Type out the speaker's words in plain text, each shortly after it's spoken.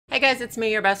guys, it's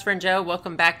me, your best friend Joe.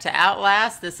 Welcome back to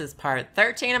Outlast. This is part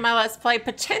 13 of my Let's Play,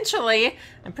 potentially.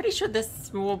 I'm pretty sure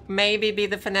this will maybe be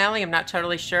the finale. I'm not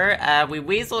totally sure. We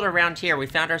weaseled around here. We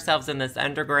found ourselves in this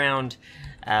underground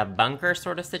bunker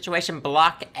sort of situation.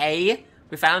 Block A.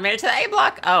 We finally made it to the A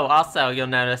block. Oh, also, you'll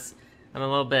notice I'm a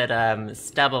little bit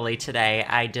stubbly today.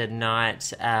 I did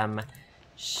not...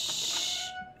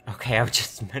 Okay, I was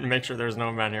just meant to make sure there's no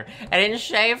one around here. I didn't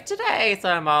shave today, so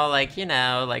I'm all like, you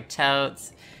know, like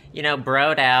totes, you know,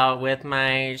 broed out with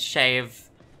my shave.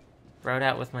 Broed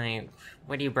out with my...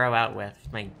 What do you bro out with?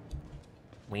 My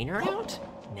wiener out?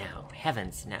 No,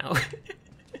 heavens, no.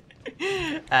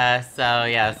 So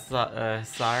yeah,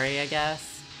 sorry, I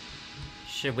guess.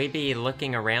 Should we be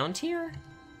looking around here?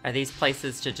 Are these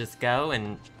places to just go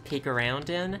and peek around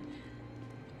in?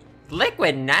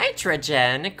 Liquid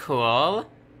nitrogen,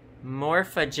 cool.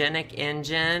 Morphogenic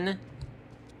engine.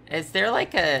 Is there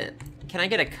like a... Can I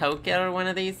get a Coke out of one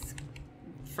of these?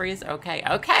 Freeze? Okay,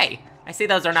 okay! I see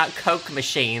those are not Coke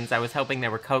machines. I was hoping they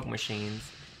were Coke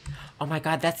machines. Oh my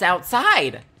god, that's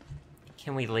outside!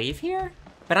 Can we leave here?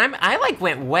 But I like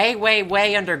went way, way,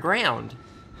 way underground.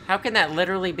 How can that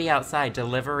literally be outside?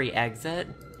 Delivery exit?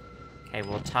 Okay,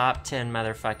 well, top 10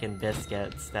 motherfucking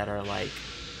biscuits that are like...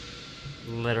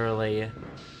 Literally...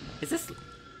 Is this...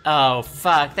 Oh,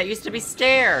 fuck. That used to be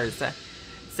stairs.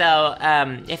 So,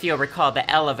 if you'll recall, the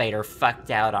elevator fucked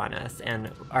out on us,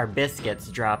 and our biscuits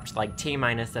dropped like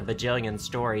T-minus a bajillion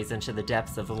stories into the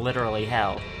depths of literally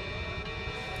hell.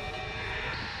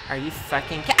 Are you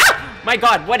fucking Ah! My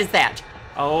god, what is that?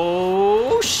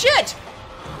 Oh, shit!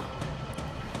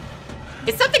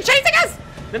 Is something chasing us?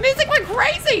 The music went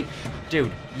crazy!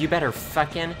 Dude, you better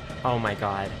fucking... Oh my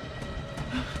god.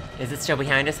 Is it still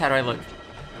behind us? How do I look?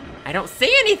 I don't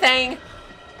see anything!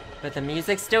 But the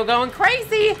music's still going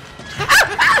crazy!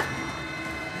 Ah! Ah!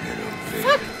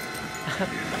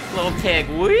 Fuck! Little pig.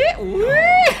 Wee!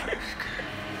 Wee!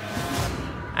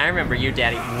 I remember you,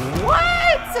 Daddy.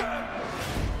 What?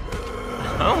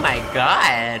 Oh my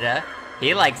god.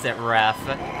 He likes it rough.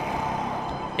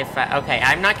 Okay,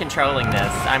 I'm not controlling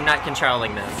this. I'm not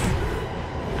controlling this.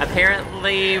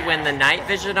 Apparently, when the night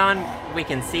vision on, we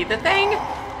can see the thing.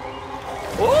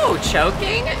 Ooh,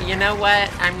 choking? You know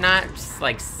what? I'm not just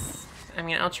like... I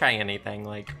mean, I'll try anything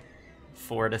like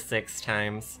 4 to 6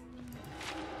 times.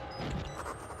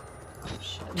 Oh,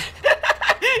 shit.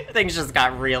 Things just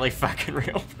got really fucking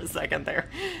real for a second there.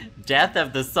 Death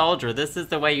of the soldier. This is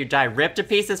the way you die. Ripped to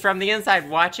pieces from the inside,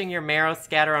 watching your marrow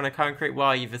scatter on a concrete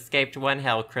wall. You've escaped one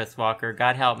hell, Chris Walker.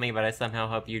 God help me, but I somehow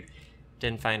hope you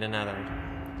didn't find another.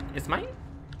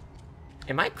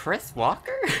 Am I Chris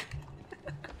Walker?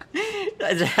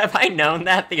 Have I known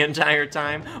that the entire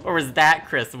time? Or was that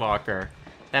Chris Walker?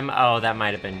 Oh, that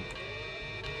might have been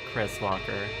Chris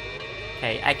Walker.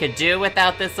 Okay, I could do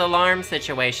without this alarm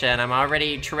situation. I'm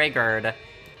already triggered.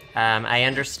 I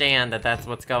understand that that's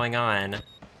what's going on.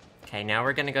 Okay, now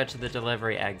we're gonna go to the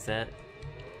delivery exit.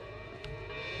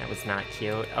 That was not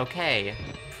cute. Okay,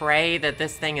 pray that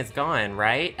this thing is gone,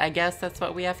 right? I guess that's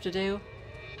what we have to do?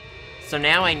 So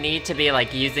now I need to be,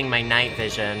 like, using my night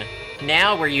vision.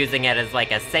 Now we're using it as,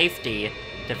 like, a safety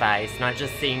device, not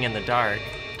just seeing in the dark.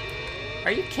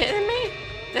 Are you kidding me?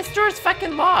 This door's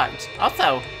fucking locked.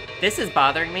 Also, this is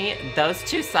bothering me. Those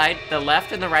two sides, the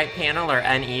left and the right panel, are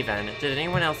uneven. Did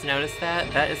anyone else notice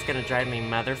that? That is gonna drive me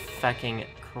motherfucking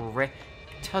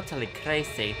totally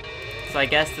crazy. So I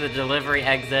guess the delivery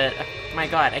exit, oh my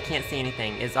god, I can't see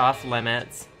anything, is off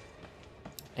limits.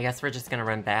 I guess we're just gonna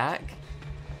run back.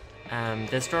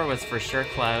 This door was for sure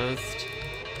closed.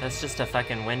 That's just a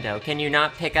fucking window. Can you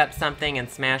not pick up something and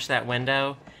smash that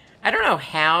window? I don't know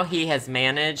how he has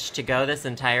managed to go this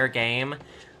entire game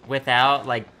without,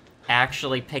 like,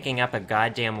 actually picking up a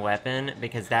goddamn weapon,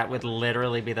 because that would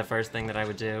literally be the first thing that I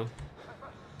would do.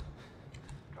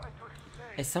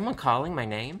 Is someone calling my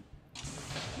name?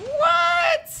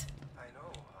 What? I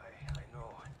know.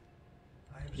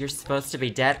 You're supposed to be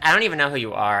dead? I don't even know who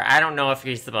you are. I don't know if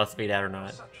you're supposed to be dead or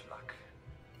not.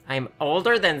 I'm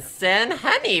older than sin?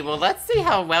 Honey, well, let's see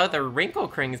how well the wrinkle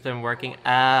cream's been working.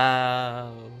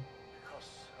 Oh.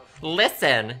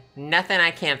 Listen, nothing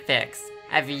I can't fix.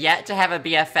 I've yet to have a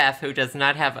BFF who does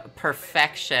not have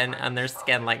perfection on their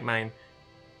skin like mine.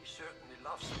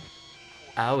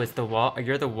 Oh,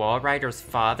 you're the Walrider's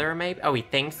father, maybe? Oh, he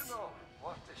thinks...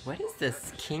 What is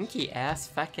this kinky-ass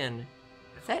fucking...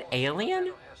 Is that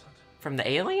Alien? From the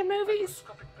Alien movies?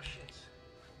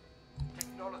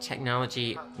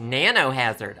 Technology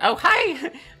nanohazard. Oh,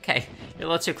 hi! Okay, you're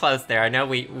a little too close there. I know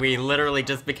we literally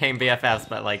just became BFFs,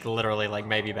 but like literally like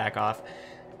maybe back off.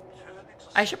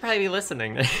 I should probably be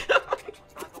listening.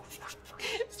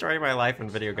 story of my life in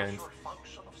video games.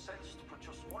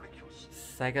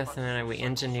 Psychosomatic, we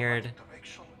engineered...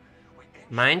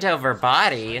 Mind over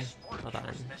body? Hold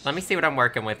on. Let me see what I'm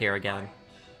working with here again.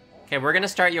 Okay, we're gonna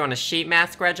start you on a sheet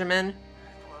mask regimen.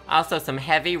 Also some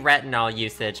heavy retinol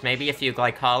usage. Maybe a few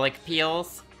glycolic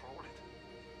peels.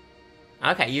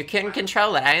 Okay, you can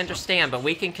control it, I understand, but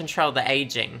we can control the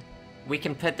aging. We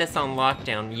can put this on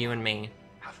lockdown, you and me.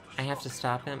 I have to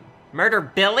stop him. Murder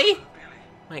Billy?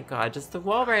 My god, does the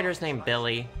Walrider's name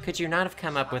Billy? Could you not have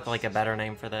come up with, like, a better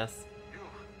name for this?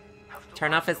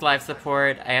 Turn off his life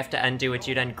support. I have to undo what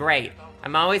you done. Great.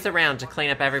 I'm always around to clean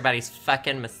up everybody's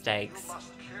fucking mistakes.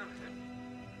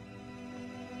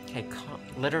 Okay,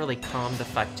 literally calm the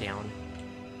fuck down.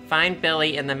 Find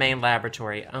Billy in the main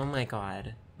laboratory. Oh my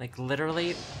god. Like,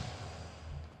 literally...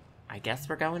 I guess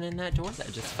we're going in that door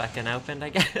that just fucking opened, I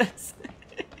guess.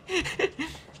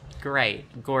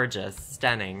 Great. Gorgeous.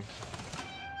 Stunning.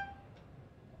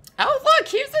 Oh, look!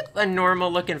 Here's a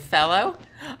normal-looking fellow.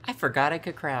 I forgot I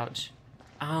could crouch.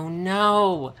 Oh,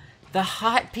 no! The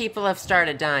hot people have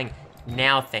started dying.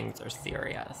 Now things are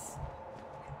serious.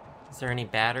 Is there any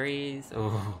batteries?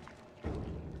 Ooh.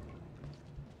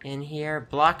 In here?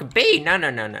 Block B! No,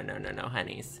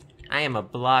 honeys. I am a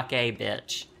block A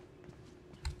bitch.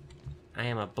 I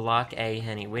am a block A,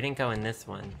 honey. We didn't go in this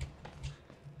one.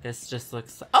 This just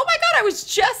looks... Oh my god, I was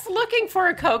just looking for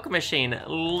a Coke machine.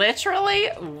 Literally?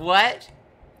 What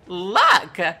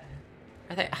luck? Are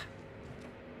they...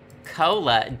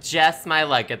 Cola, just my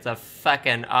luck. It's a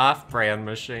fucking off-brand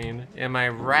machine. Am I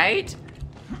right?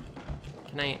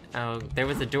 Can I... Oh, there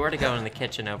was a door to go in the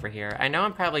kitchen over here. I know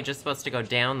I'm probably just supposed to go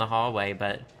down the hallway,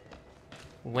 but...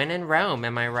 When in Rome,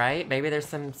 am I right? Maybe there's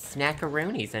some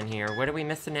snackaroonies in here. What are we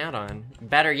missing out on?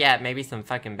 Better yet, maybe some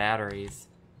fucking batteries.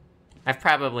 I've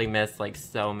probably missed, like,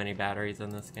 so many batteries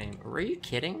in this game. Were you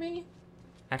kidding me?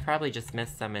 I probably just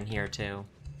missed some in here, too.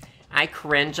 I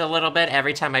cringe a little bit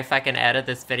every time I fucking edit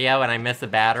this video and I miss a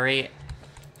battery.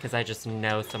 Because I just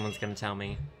know someone's gonna tell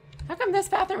me. How come this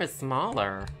bathroom is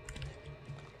smaller?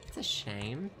 It's a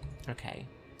shame. Okay.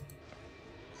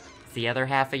 Is the other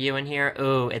half of you in here?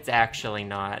 Ooh, it's actually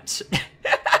not.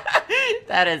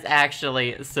 That is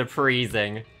actually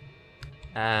surprising.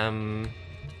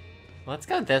 Let's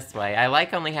go this way. I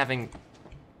like only having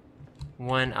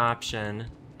one option.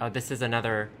 Oh, this is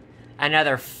another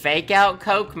fake-out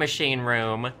Coke machine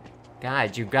room.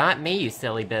 God, you got me, you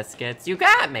silly biscuits. You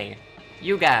got me.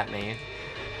 You got me.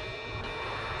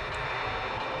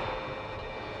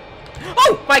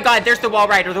 Oh my god, there's the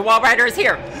Walrider. The Walrider is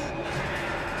here.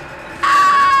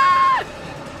 Ah!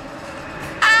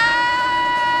 Ah!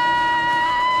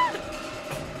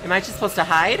 Am I just supposed to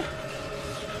hide?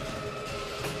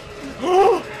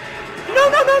 No,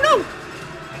 no, no, no!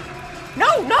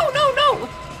 No, no, no, no!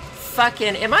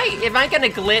 Fucking, am I gonna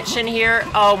glitch in here?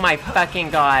 Oh my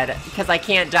fucking god. Because I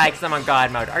can't die because I'm on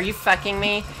god mode. Are you fucking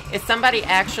me? Is somebody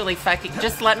actually fucking,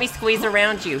 just let me squeeze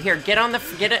around you. Here, get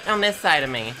it on this side of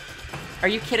me. Are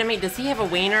you kidding me? Does he have a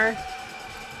wiener?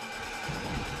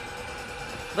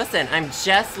 Listen, I'm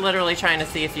just literally trying to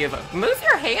see if you have a, move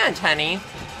your hand, honey.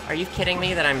 Are you kidding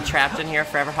me that I'm trapped in here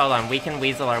forever? Hold on, we can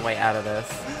weasel our way out of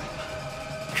this.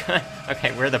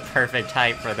 Okay, we're the perfect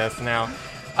height for this now.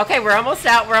 Okay, we're almost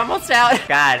out, we're almost out.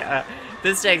 God,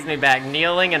 this takes me back.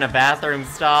 Kneeling in a bathroom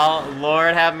stall.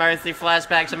 Lord have mercy,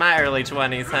 flashback to my early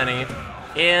 20s, honey.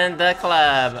 In the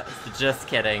club. Just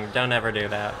kidding, don't ever do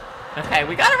that. Okay,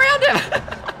 we got around him!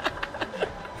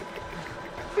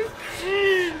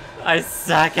 I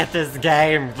suck at this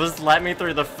game. Just let me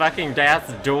through the fucking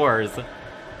dad's doors.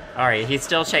 Alright, he's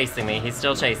still chasing me, he's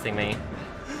still chasing me.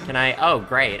 Can I? Oh,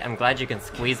 great. I'm glad you can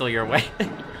squeezle your way.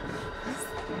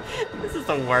 This is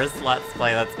the worst Let's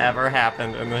Play that's ever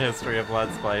happened in the history of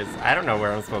Let's Plays. I don't know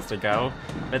where I'm supposed to go,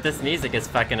 but this music is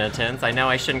fucking intense. I know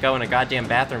I shouldn't go in a goddamn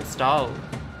bathroom stall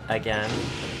again.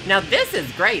 Now this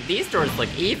is great. These doors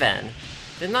look even.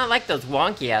 They're not like those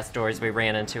wonky-ass doors we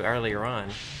ran into earlier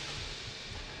on.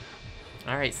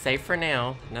 Alright, safe for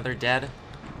now. Another dead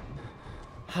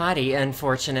hottie,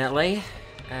 unfortunately.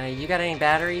 You got any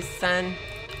batteries, son?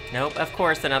 Nope, of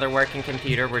course, another working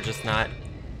computer we're just not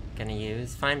gonna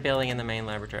use. Find Billy in the main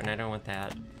laboratory, and I don't want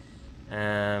that.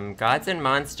 Gods and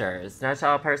monsters. Note to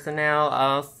all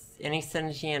personnel, any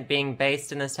sentient being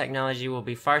based in this technology will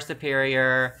be far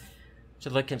superior to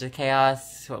look into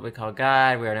chaos, what we call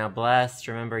God. We are now blessed.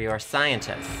 Remember, you are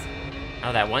scientists.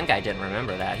 Oh, that one guy didn't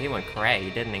remember that. He went cray,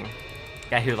 didn't he?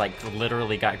 Guy who, like,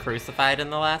 literally got crucified in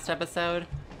the last episode.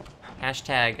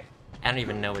 Hashtag, I don't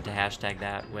even know what to hashtag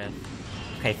that with.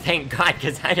 Okay, thank God,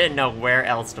 because I didn't know where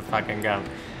else to fucking go.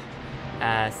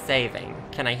 Saving.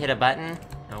 Can I hit a button?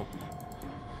 Nope.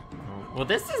 Nope. Well,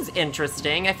 this is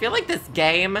interesting. I feel like this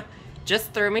game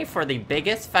just threw me for the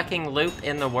biggest fucking loop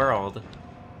in the world.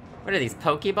 What are these,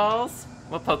 Pokeballs?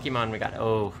 What Pokemon we got?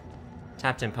 Oh,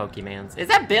 top 10 Pokemons. Is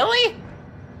that Billy?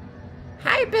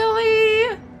 Hi,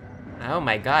 Billy! Oh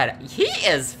my god, he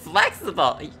is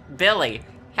flexible. Billy,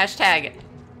 hashtag,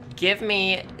 give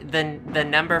me the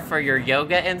number for your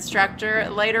yoga instructor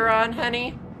later on,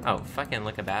 honey. Oh, fucking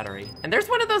look, a battery. And there's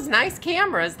one of those nice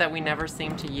cameras that we never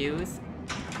seem to use.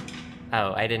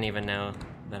 Oh, I didn't even know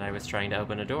that I was trying to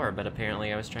open a door, but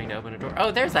apparently I was trying to open a door. Oh,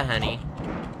 there's a honey.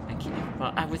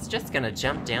 Well, I was just gonna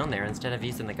jump down there instead of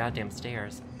using the goddamn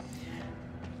stairs.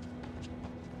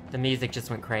 The music just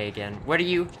went cray again. What are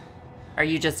you? Are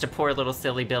you just a poor little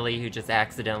silly Billy who just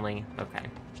accidentally? Okay.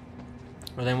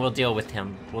 Well, then we'll deal with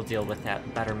him. We'll deal with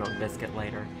that buttermilk biscuit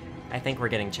later. I think we're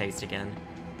getting chased again.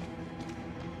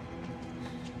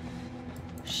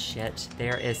 Shit,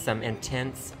 there is some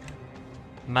intense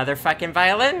motherfucking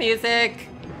violin music!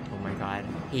 Oh my god,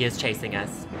 he is chasing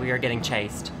us. We are getting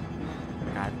chased. Oh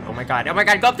my god, oh my god, oh my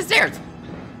god, go up the stairs!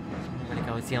 Way to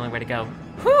go, it's the only way to go.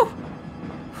 Whew!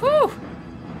 Whew!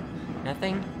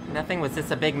 Nothing? Nothing? Was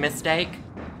this a big mistake?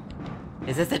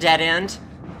 Is this a dead end?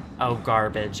 Oh,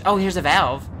 garbage. Oh, here's a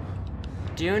valve.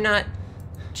 Do not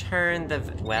turn the...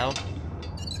 well...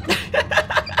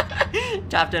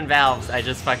 Top 10 valves, I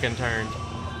just fucking turned.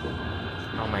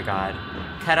 Oh my god.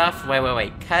 Cut off...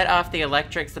 wait. Cut off the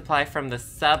electric supply from the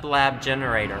sub-lab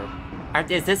generator.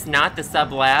 Is this not the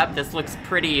sub-lab? This looks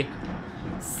pretty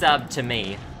sub to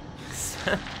me.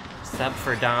 Sub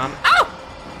for Dom. Oh!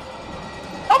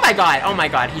 Oh my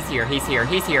god, he's here. He's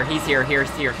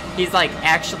like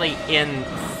actually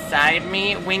inside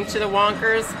me. Wink to the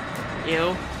wonkers.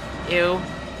 Ew.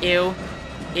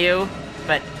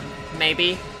 But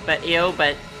maybe. But ew,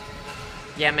 but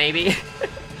yeah, maybe.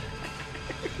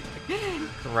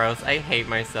 Gross, I hate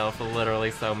myself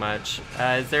literally so much.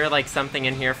 Is there like something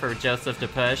in here for Joseph to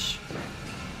push?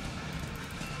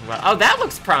 Well, oh, that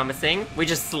looks promising. We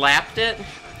just slapped it.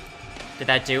 Did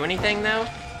that do anything though?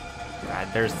 God,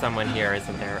 there's someone here,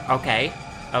 isn't there? Okay.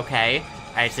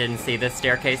 I didn't see this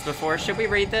staircase before. Should we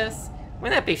read this?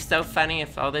 Wouldn't that be so funny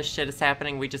if all this shit is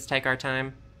happening, we just take our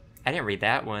time? I didn't read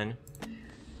that one.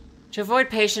 To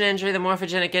avoid patient injury, the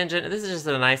morphogenic engine... This is just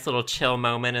a nice little chill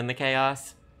moment in the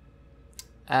chaos.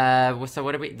 So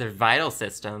what are we... The vital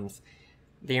systems.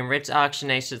 The enriched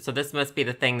oxygenation... So this must be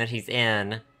the thing that he's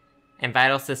in. And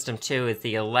vital system 2 is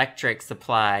the electric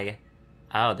supply.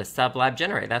 Oh, the sub-lab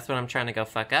generator. That's what I'm trying to go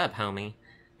fuck up, homie.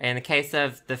 In the case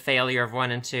of the failure of 1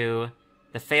 and 2,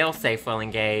 the failsafe will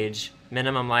engage.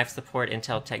 Minimum life support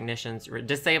until technicians...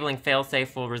 Disabling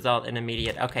failsafe will result in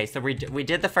immediate... Okay, so we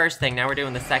did the first thing, now we're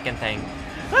doing the second thing.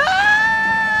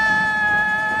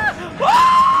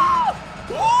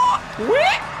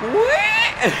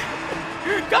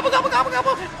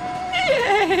 Gobble!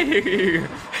 Yay!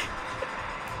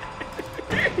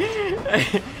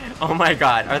 Oh my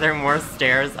god, are there more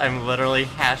stairs? I'm literally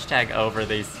hashtag over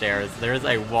these stairs. There's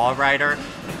a Walrider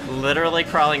literally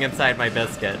crawling inside my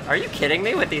biscuit. Are you kidding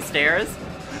me with these stairs?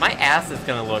 My ass is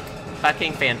gonna look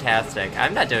fucking fantastic.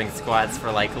 I'm not doing squats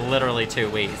for like literally 2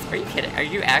 weeks. Are you kidding? Are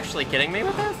you actually kidding me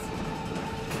with this?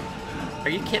 Are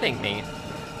you kidding me?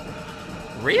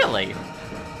 Really?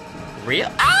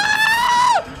 Real? Ah!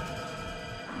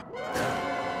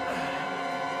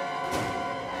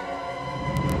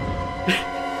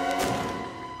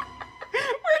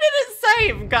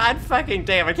 God fucking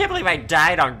damn, I can't believe I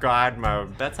died on God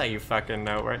mode. That's how you fucking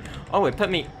know, right? Oh, it put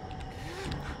me...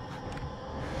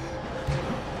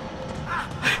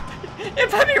 It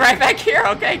put me right back here.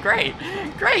 Okay, great.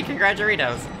 Great,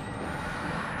 congratulations.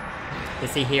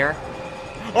 Is he here?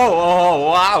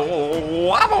 Oh,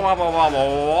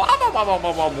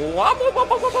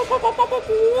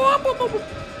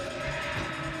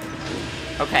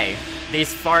 okay,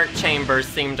 these fart chambers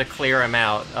seem to clear him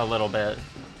out a little bit.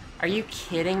 Are you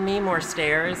kidding me? More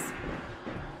stairs?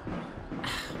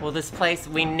 Well, this place,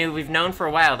 we've known for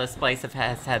a while this place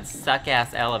has had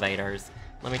suck-ass elevators.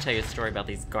 Let me tell you a story about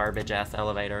these garbage-ass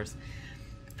elevators.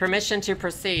 Permission to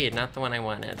proceed, not the one I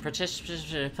wanted.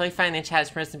 Please find the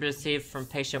attached permission to proceed from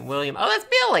patient William. Oh, that's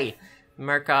Billy!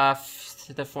 Mark off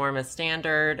the form as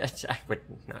standard. I would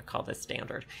not call this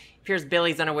standard. It appears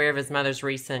Billy's unaware of his mother's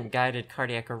recent guided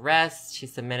cardiac arrest. She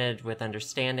submitted with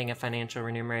understanding of financial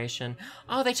remuneration.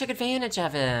 Oh, they took advantage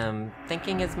of him,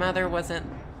 thinking his mother didn't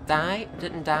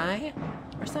die?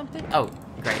 Or something? Oh,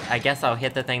 great. I guess I'll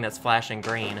hit the thing that's flashing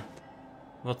green.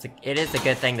 Well, it is a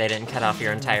good thing they didn't cut off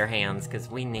your entire hands, because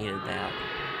we needed that.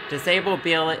 Disable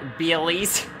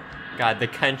Billy's... God, the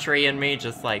country in me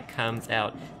just, like, comes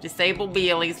out. Disable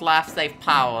Billy's life-safe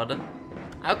powered.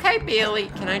 Okay, Billy,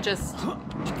 can I just...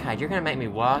 God, you're gonna make me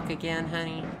walk again,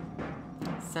 honey?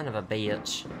 Son of a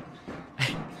bitch.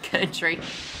 Country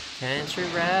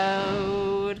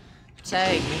road,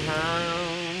 take me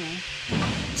home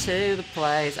to the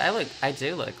place. I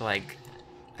do look like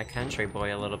a country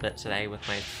boy a little bit today with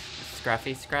my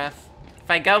scruffy scruff. If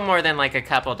I go more than like a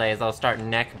couple days, I'll start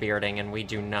neck bearding, and we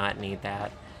do not need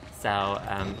that. So,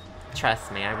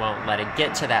 trust me, I won't let it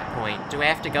get to that point. Do I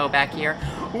have to go back here?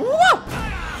 Whoa!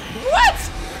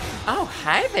 What? Oh,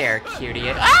 hi there, cutie.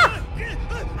 Ah!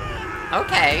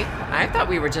 Okay, I thought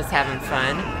we were just having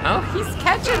fun. Oh, he's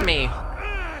catching me.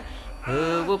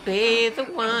 Who will be the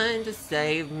one to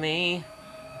save me?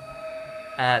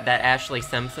 That Ashley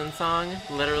Simpson song,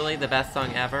 literally the best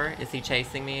song ever. Is he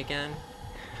chasing me again?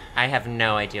 I have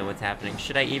no idea what's happening.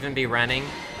 Should I even be running?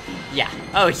 Yeah.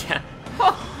 Oh, yeah.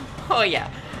 Oh yeah.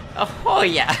 Oh,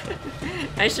 yeah.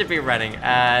 I should be running.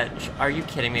 Are you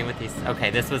kidding me with these? Okay,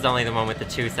 this was only the one with the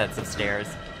 2 sets of stairs.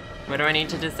 What do I need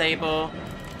to disable?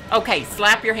 Okay,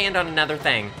 slap your hand on another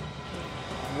thing.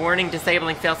 Warning,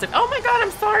 disabling failsafe. Oh my god,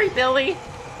 I'm sorry, Billy.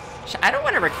 I don't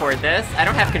want to record this. I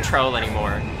don't have control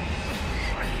anymore.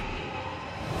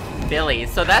 Billy,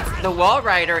 so that's, the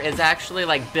Walrider is actually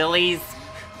like Billy's,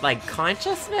 like,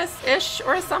 consciousness-ish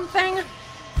or something?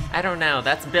 I don't know,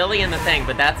 that's Billy in the thing,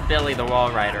 but that's Billy the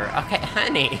Walrider. Okay,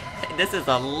 honey, this is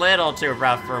a little too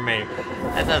rough for me.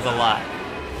 That says a lot.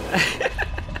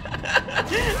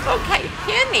 Okay,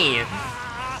 honey.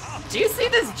 Do you see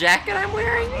this jacket I'm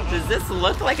wearing? Does this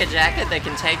look like a jacket that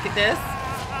can take this?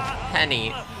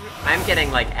 Honey, I'm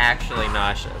getting, like, actually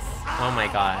nauseous. Oh my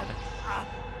god.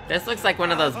 This looks like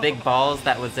one of those big balls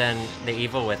that was in The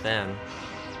Evil Within.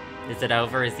 Is it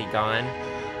over? Is he gone?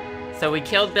 So we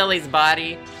killed Billy's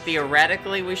body.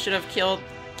 Theoretically, we should have killed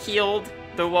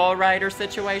the Walrider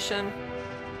situation.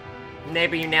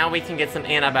 Maybe now we can get some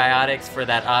antibiotics for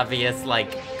that obvious,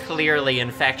 like, clearly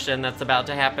infection that's about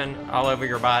to happen all over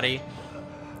your body.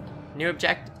 New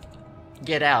objective.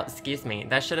 Get out, excuse me.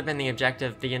 That should have been the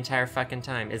objective the entire fucking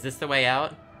time. Is this the way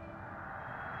out?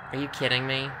 Are you kidding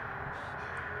me?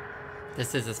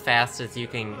 This is as fast as you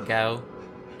can go.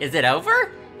 Is it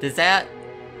over? Does that...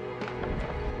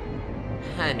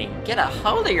 Honey, get a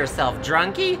hold of yourself,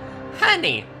 drunkie!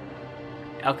 Honey!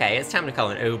 Okay, it's time to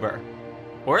call an Uber.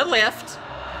 Or a Lyft.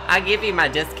 I'll give you my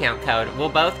discount code. We'll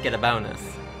both get a bonus.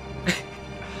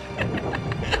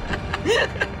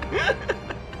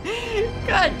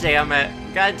 God damn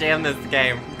it. God damn this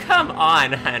game. Come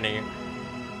on, honey.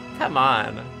 Come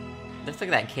on. Let's look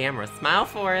at that camera. Smile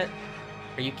for it.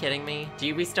 Are you kidding me?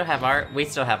 We still have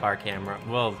our camera.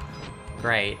 Well,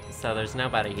 great. So there's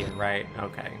nobody here, right?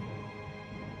 Okay.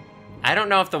 I don't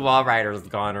know if the Walrider's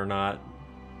gone or not.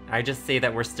 I just see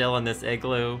that we're still in this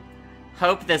igloo.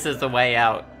 Hope this is the way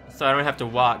out, so I don't have to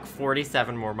walk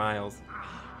 47 more miles.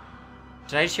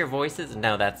 Did I just hear voices?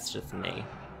 No, that's just me.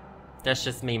 That's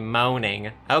just me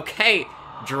moaning. Okay,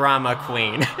 drama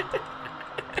queen.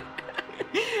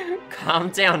 Calm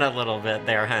down a little bit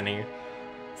there, honey.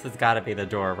 This has gotta be the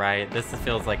door, right? This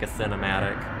feels like a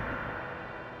cinematic.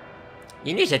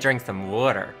 You need to drink some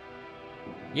water.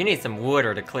 You need some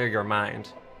water to clear your mind.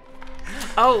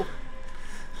 Oh!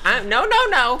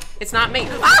 No! It's not me.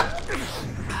 Ah!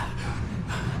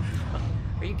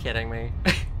 Are you kidding me?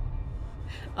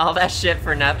 All that shit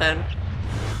for nothing?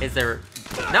 Is there...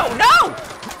 No!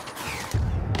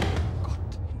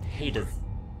 He does...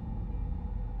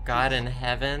 God in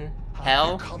heaven?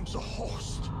 Hell?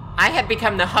 I have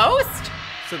become the host?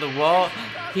 So the wall...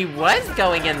 He was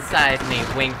going inside me,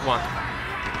 wink wonk.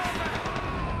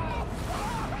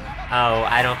 Oh,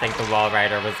 I don't think the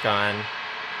Walrider was gone.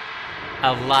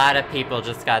 A lot of people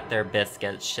just got their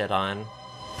biscuits shit on.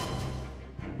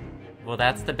 Well,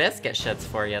 that's the biscuit shits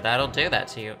for you. That'll do that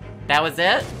to you. That was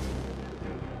it?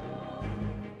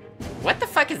 What the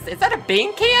fuck is that a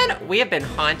bean can? We have been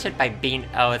haunted by bean...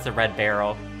 Oh, it's a red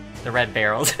barrel. The red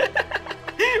barrels.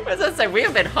 What does that say? We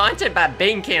have been haunted by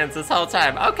bean cans this whole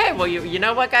time. Okay, well, you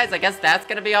know what, guys? I guess that's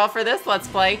gonna be all for this Let's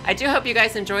Play. I do hope you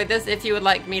guys enjoyed this. If you would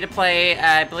like me to play,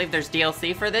 I believe there's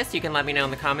DLC for this. You can let me know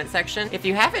in the comment section. If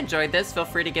you have enjoyed this, feel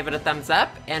free to give it a thumbs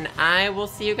up, and I will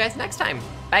see you guys next time.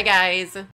 Bye, guys!